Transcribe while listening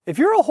If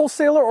you're a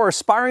wholesaler or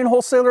aspiring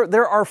wholesaler,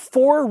 there are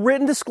 4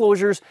 written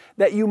disclosures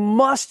that you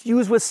must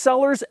use with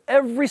sellers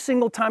every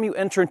single time you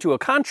enter into a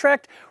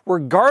contract,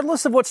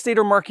 regardless of what state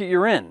or market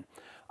you're in.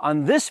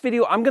 On this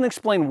video, I'm going to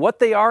explain what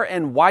they are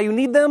and why you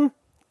need them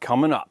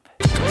coming up.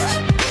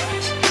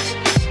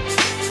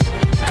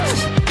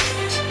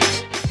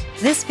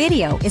 This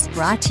video is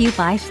brought to you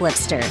by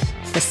Flipster,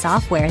 the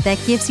software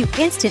that gives you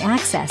instant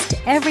access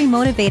to every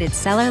motivated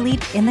seller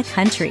lead in the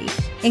country,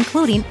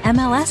 including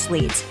MLS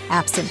leads,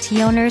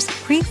 absentee owners,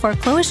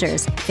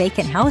 pre-foreclosures,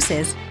 vacant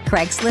houses,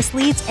 Craigslist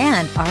leads,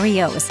 and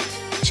REOs.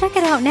 Check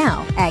it out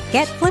now at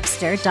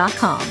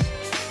getflipster.com.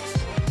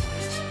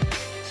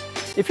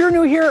 If you're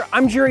new here,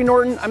 I'm Jerry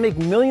Norton. I make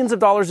millions of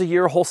dollars a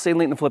year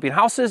wholesaling and flipping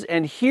houses,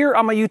 and here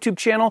on my YouTube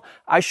channel,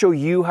 I show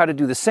you how to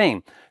do the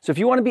same. So if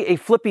you want to be a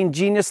flipping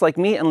genius like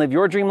me and live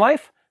your dream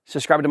life,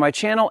 subscribe to my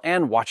channel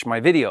and watch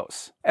my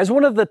videos. As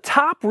one of the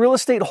top real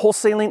estate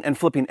wholesaling and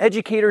flipping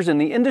educators in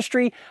the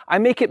industry, I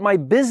make it my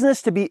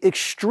business to be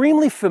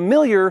extremely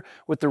familiar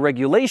with the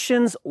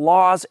regulations,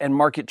 laws, and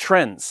market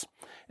trends.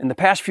 In the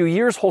past few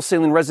years,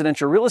 wholesaling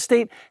residential real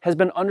estate has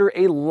been under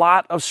a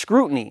lot of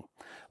scrutiny.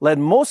 Led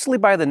mostly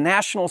by the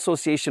National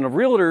Association of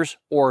Realtors,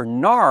 or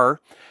NAR,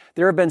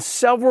 there have been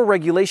several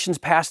regulations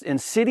passed in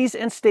cities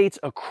and states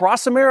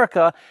across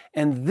America,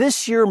 and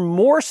this year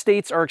more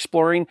states are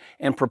exploring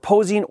and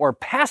proposing or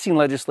passing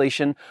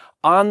legislation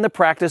on the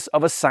practice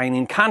of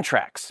assigning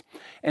contracts.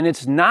 And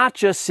it's not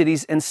just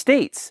cities and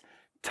states.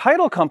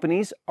 Title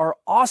companies are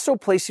also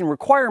placing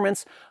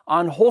requirements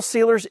on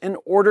wholesalers in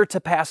order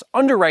to pass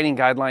underwriting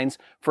guidelines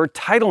for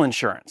title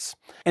insurance.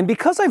 And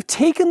because I've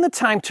taken the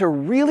time to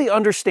really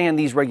understand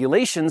these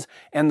regulations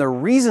and the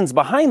reasons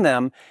behind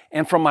them,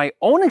 and from my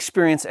own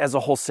experience as a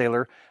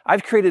wholesaler,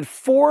 I've created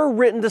 4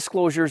 written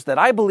disclosures that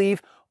I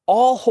believe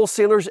all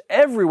wholesalers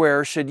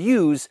everywhere should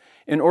use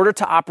in order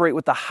to operate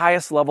with the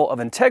highest level of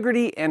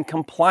integrity and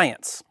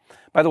compliance.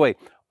 By the way,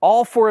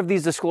 all 4 of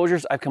these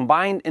disclosures I've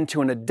combined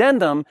into an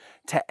addendum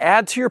to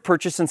add to your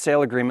purchase and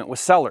sale agreement with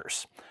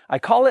sellers. I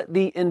call it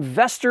the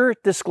Investor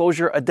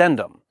Disclosure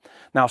Addendum.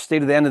 Now stay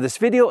to the end of this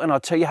video and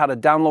I'll tell you how to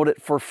download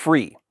it for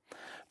free.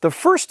 The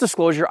first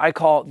disclosure I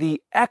call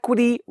the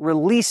Equity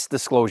Release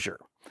Disclosure.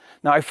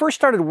 Now I first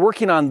started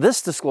working on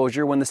this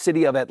disclosure when the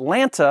city of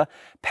Atlanta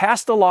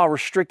passed a law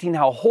restricting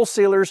how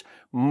wholesalers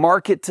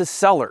market to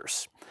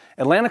sellers.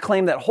 Atlanta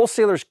claimed that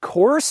wholesalers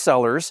coerce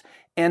sellers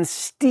and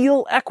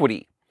steal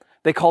equity.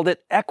 They called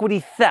it equity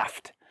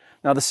theft.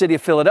 Now, the city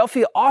of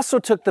Philadelphia also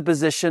took the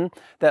position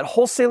that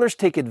wholesalers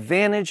take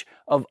advantage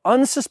of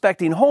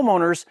unsuspecting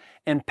homeowners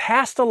and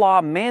passed a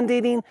law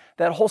mandating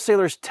that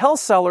wholesalers tell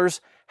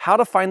sellers how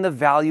to find the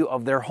value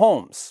of their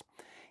homes.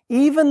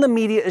 Even the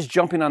media is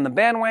jumping on the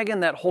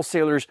bandwagon that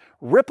wholesalers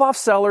rip off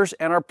sellers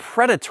and are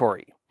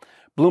predatory.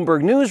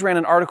 Bloomberg News ran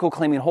an article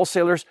claiming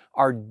wholesalers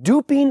are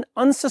duping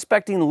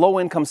unsuspecting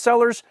low-income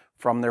sellers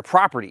from their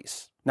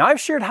properties. Now,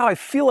 I've shared how I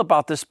feel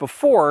about this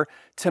before.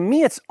 To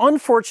me, it's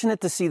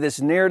unfortunate to see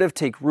this narrative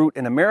take root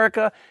in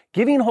America,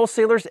 giving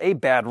wholesalers a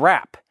bad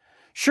rap.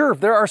 Sure,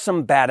 there are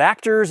some bad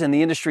actors and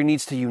the industry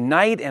needs to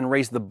unite and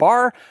raise the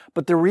bar,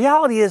 but the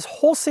reality is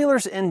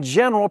wholesalers in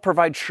general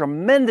provide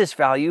tremendous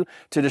value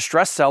to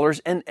distressed sellers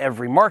in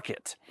every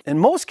market. In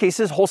most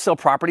cases, wholesale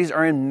properties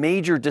are in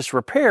major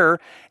disrepair,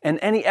 and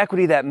any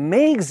equity that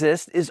may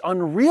exist is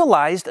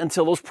unrealized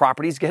until those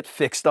properties get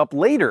fixed up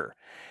later.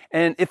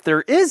 And if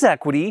there is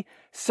equity,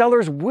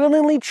 sellers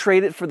willingly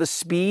trade it for the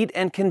speed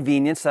and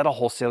convenience that a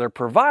wholesaler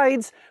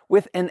provides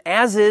with an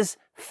as-is,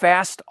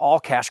 fast,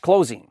 all-cash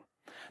closing.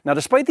 Now,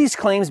 despite these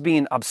claims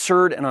being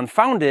absurd and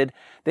unfounded,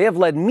 they have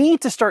led me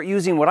to start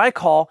using what I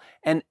call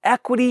an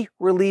equity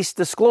release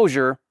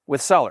disclosure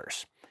with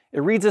sellers.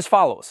 It reads as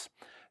follows.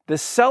 The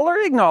seller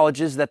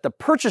acknowledges that the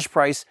purchase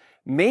price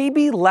may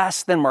be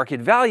less than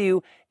market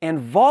value and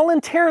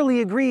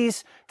voluntarily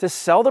agrees to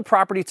sell the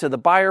property to the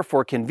buyer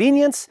for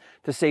convenience,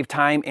 to save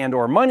time and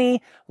or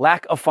money,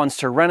 lack of funds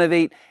to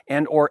renovate,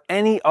 and or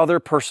any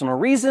other personal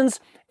reasons,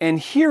 and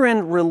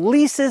herein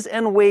releases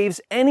and waives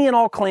any and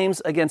all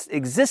claims against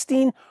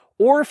existing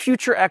or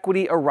future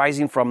equity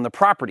arising from the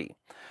property.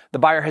 The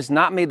buyer has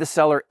not made the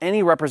seller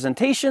any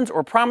representations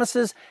or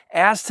promises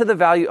as to the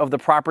value of the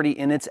property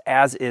in its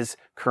as-is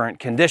current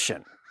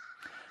condition.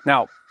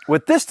 Now,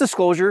 with this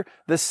disclosure,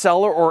 the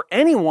seller or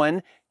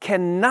anyone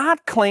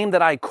cannot claim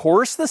that I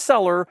coerced the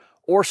seller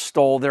or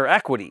stole their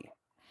equity.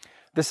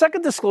 The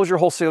second disclosure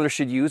wholesalers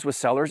should use with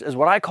sellers is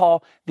what I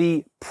call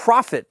the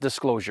profit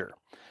disclosure.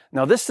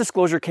 Now, this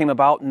disclosure came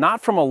about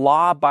not from a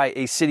law by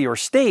a city or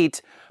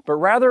state, but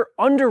rather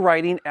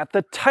underwriting at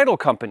the title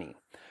company.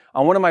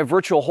 On one of my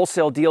virtual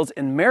wholesale deals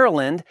in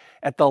Maryland,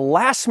 at the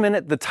last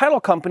minute, the title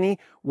company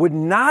would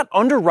not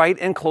underwrite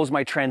and close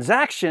my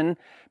transaction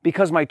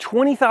because my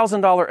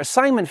 $20,000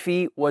 assignment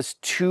fee was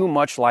too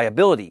much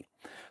liability.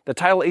 The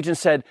title agent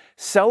said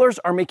sellers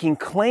are making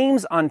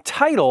claims on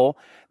title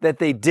that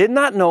they did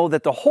not know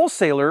that the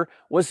wholesaler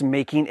was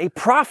making a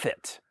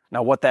profit.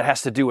 Now, what that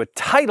has to do with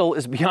title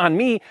is beyond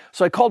me,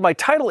 so I called my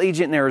title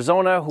agent in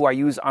Arizona, who I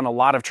use on a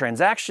lot of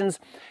transactions,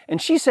 and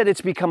she said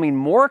it's becoming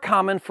more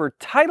common for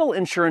title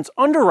insurance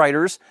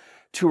underwriters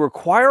to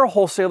require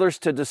wholesalers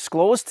to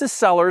disclose to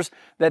sellers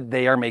that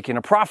they are making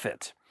a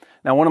profit.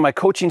 Now, one of my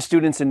coaching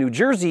students in New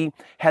Jersey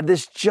had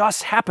this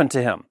just happen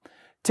to him.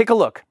 Take a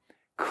look.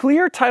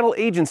 Clear Title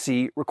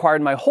Agency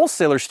required my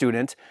wholesaler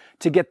student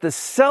to get the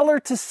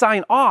seller to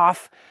sign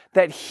off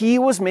that he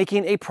was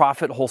making a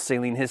profit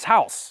wholesaling his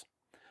house.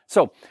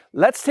 So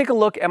let's take a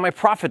look at my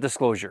profit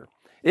disclosure.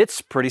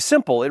 It's pretty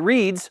simple. It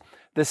reads,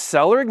 the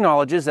seller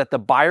acknowledges that the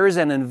buyer is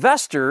an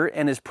investor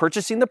and is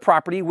purchasing the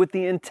property with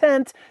the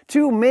intent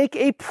to make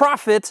a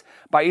profit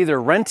by either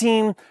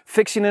renting,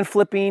 fixing and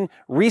flipping,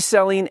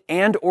 reselling,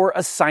 and or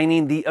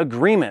assigning the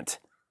agreement,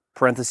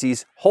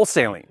 parentheses,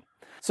 wholesaling.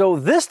 So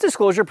this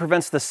disclosure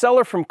prevents the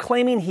seller from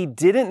claiming he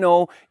didn't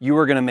know you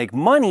were going to make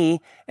money,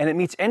 and it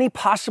meets any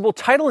possible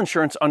title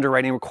insurance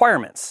underwriting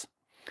requirements.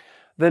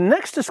 The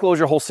next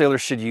disclosure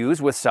wholesalers should use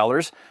with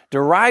sellers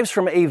derives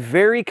from a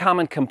very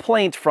common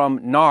complaint from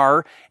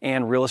NAR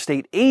and real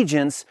estate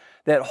agents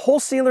that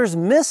wholesalers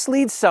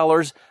mislead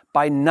sellers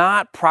by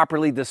not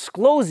properly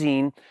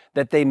disclosing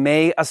that they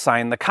may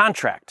assign the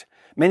contract.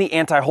 Many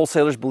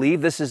anti-wholesalers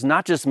believe this is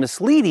not just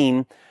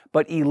misleading,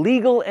 but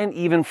illegal and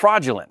even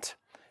fraudulent.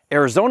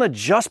 Arizona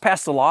just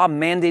passed a law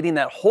mandating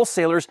that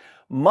wholesalers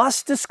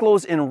must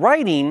disclose in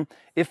writing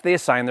if they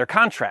assign their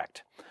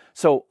contract.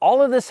 So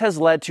all of this has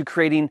led to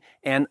creating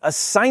an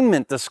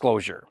assignment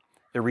disclosure.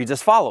 It reads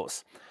as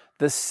follows.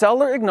 The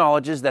seller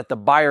acknowledges that the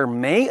buyer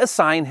may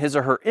assign his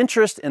or her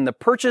interest in the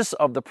purchase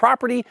of the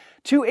property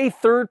to a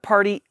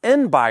third-party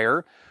end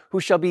buyer who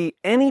shall be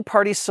any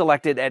party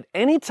selected at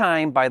any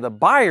time by the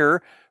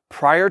buyer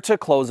prior to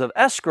close of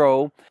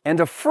escrow and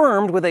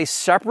affirmed with a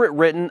separate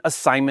written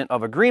assignment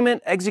of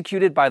agreement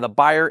executed by the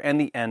buyer and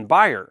the end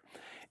buyer.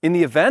 In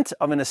the event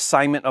of an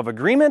assignment of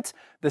agreement,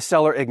 the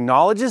seller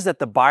acknowledges that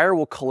the buyer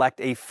will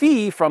collect a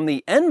fee from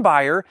the end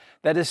buyer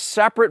that is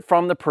separate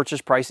from the purchase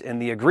price in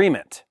the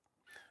agreement.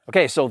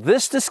 Okay, so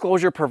this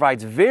disclosure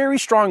provides very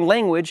strong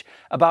language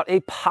about a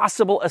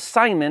possible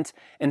assignment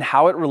and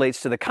how it relates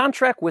to the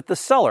contract with the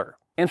seller.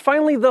 And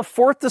finally, the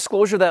fourth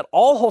disclosure that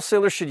all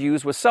wholesalers should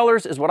use with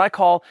sellers is what I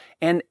call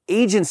an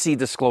agency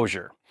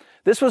disclosure.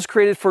 This was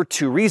created for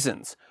two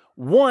reasons.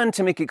 One,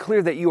 to make it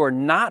clear that you are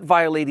not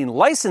violating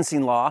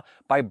licensing law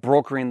by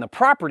brokering the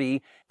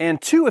property.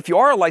 And two, if you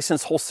are a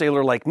licensed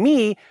wholesaler like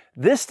me,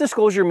 this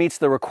disclosure meets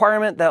the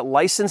requirement that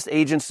licensed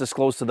agents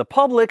disclose to the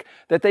public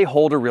that they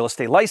hold a real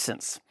estate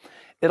license.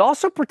 It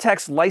also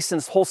protects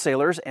licensed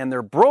wholesalers and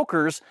their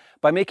brokers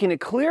by making it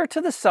clear to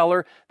the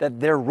seller that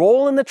their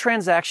role in the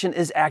transaction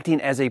is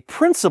acting as a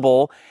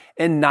principal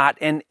and not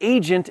an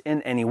agent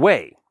in any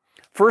way.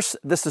 First,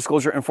 this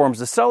disclosure informs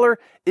the seller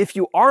if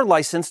you are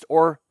licensed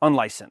or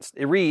unlicensed.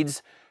 It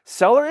reads,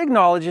 seller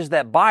acknowledges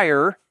that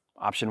buyer,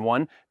 option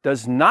 1,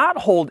 does not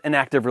hold an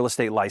active real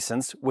estate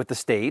license with the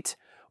state,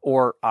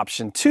 or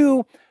option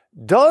 2,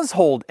 does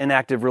hold an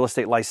active real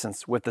estate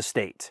license with the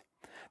state.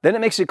 Then it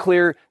makes it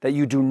clear that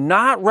you do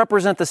not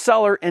represent the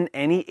seller in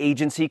any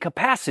agency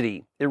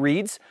capacity. It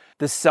reads,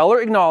 the seller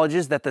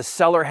acknowledges that the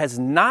seller has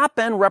not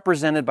been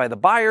represented by the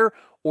buyer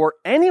or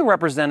any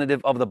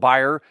representative of the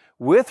buyer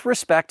with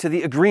respect to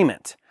the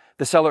agreement.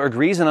 The seller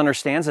agrees and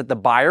understands that the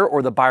buyer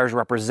or the buyer's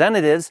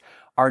representatives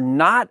are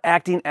not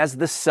acting as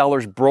the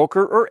seller's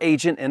broker or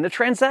agent in the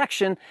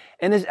transaction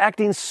and is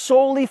acting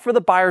solely for the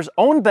buyer's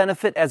own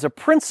benefit as a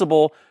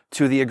principal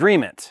to the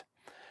agreement.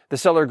 The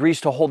seller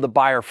agrees to hold the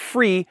buyer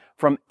free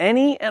from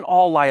any and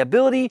all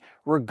liability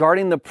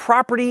regarding the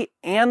property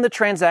and the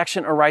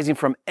transaction arising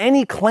from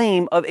any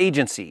claim of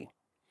agency.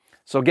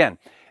 So again,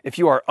 if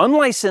you are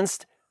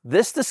unlicensed,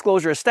 this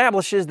disclosure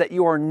establishes that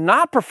you are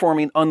not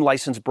performing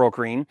unlicensed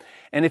brokering,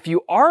 and if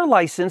you are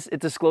licensed, it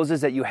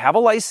discloses that you have a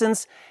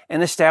license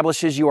and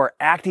establishes you are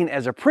acting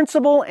as a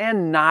principal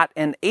and not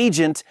an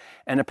agent,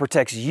 and it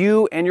protects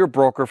you and your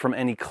broker from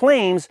any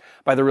claims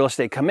by the Real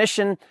Estate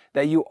Commission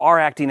that you are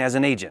acting as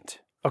an agent.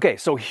 Okay,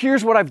 so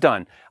here's what I've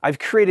done. I've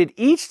created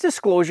each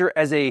disclosure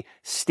as a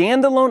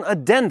standalone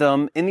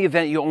addendum in the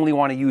event you only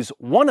want to use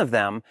one of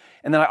them.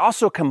 And then I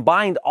also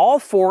combined all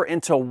four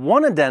into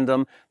one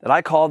addendum that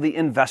I call the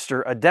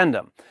investor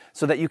addendum,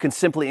 so that you can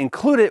simply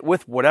include it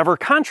with whatever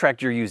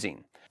contract you're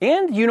using.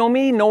 And you know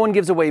me, no one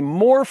gives away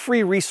more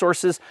free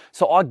resources,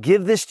 so I'll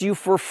give this to you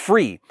for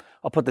free.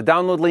 I'll put the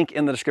download link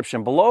in the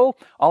description below.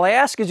 All I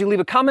ask is you leave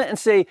a comment and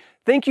say,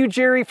 "Thank you,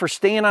 Jerry, for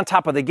staying on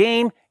top of the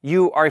game.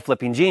 You are a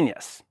flipping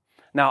genius."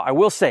 Now, I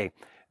will say,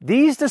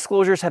 these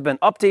disclosures have been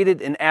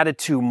updated and added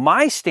to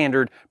my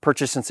standard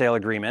purchase and sale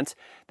agreement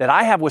that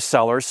I have with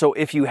sellers. So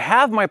if you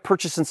have my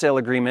purchase and sale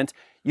agreement,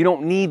 you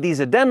don't need these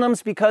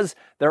addendums because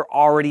they're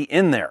already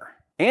in there.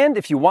 And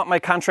if you want my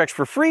contracts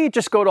for free,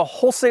 just go to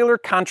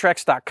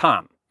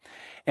wholesalercontracts.com.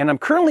 And I'm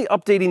currently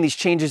updating these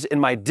changes in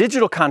my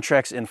digital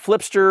contracts in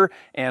Flipster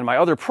and my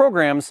other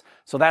programs,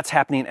 so that's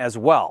happening as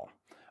well.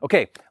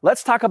 Okay,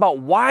 let's talk about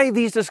why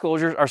these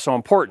disclosures are so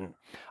important.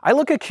 I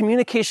look at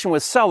communication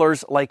with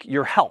sellers like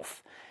your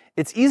health.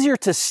 it's easier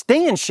to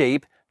stay in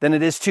shape than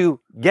it is to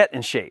get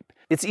in shape.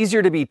 It's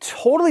easier to be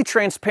totally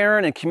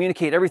transparent and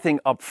communicate everything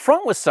up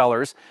front with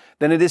sellers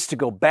than it is to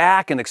go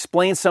back and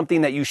explain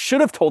something that you should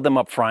have told them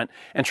up front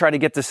and try to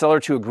get the seller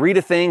to agree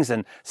to things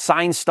and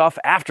sign stuff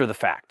after the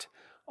fact.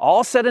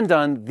 All said and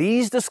done,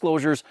 these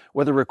disclosures,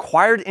 whether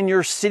required in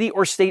your city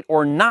or state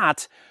or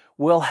not,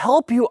 will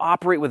help you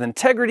operate with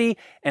integrity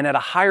and at a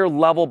higher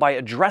level by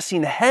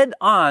addressing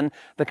head-on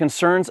the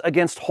concerns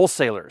against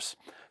wholesalers.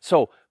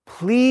 So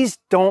please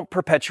don't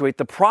perpetuate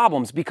the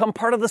problems. Become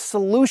part of the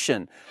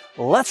solution.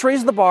 Let's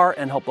raise the bar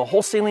and help the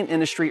wholesaling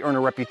industry earn a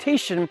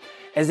reputation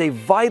as a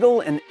vital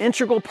and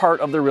integral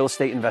part of the real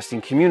estate investing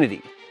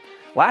community.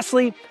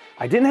 Lastly,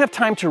 I didn't have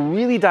time to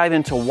really dive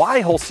into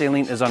why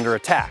wholesaling is under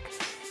attack.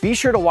 Be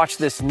sure to watch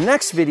this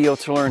next video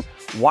to learn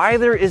why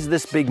there is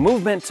this big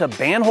movement to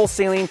ban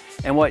wholesaling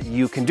and what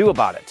you can do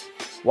about it.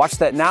 Watch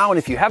that now, and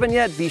if you haven't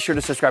yet, be sure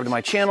to subscribe to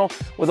my channel.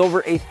 With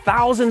over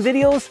 1,000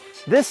 videos,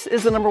 this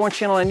is the #1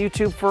 channel on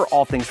YouTube for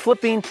all things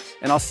flipping,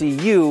 and I'll see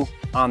you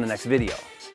on the next video.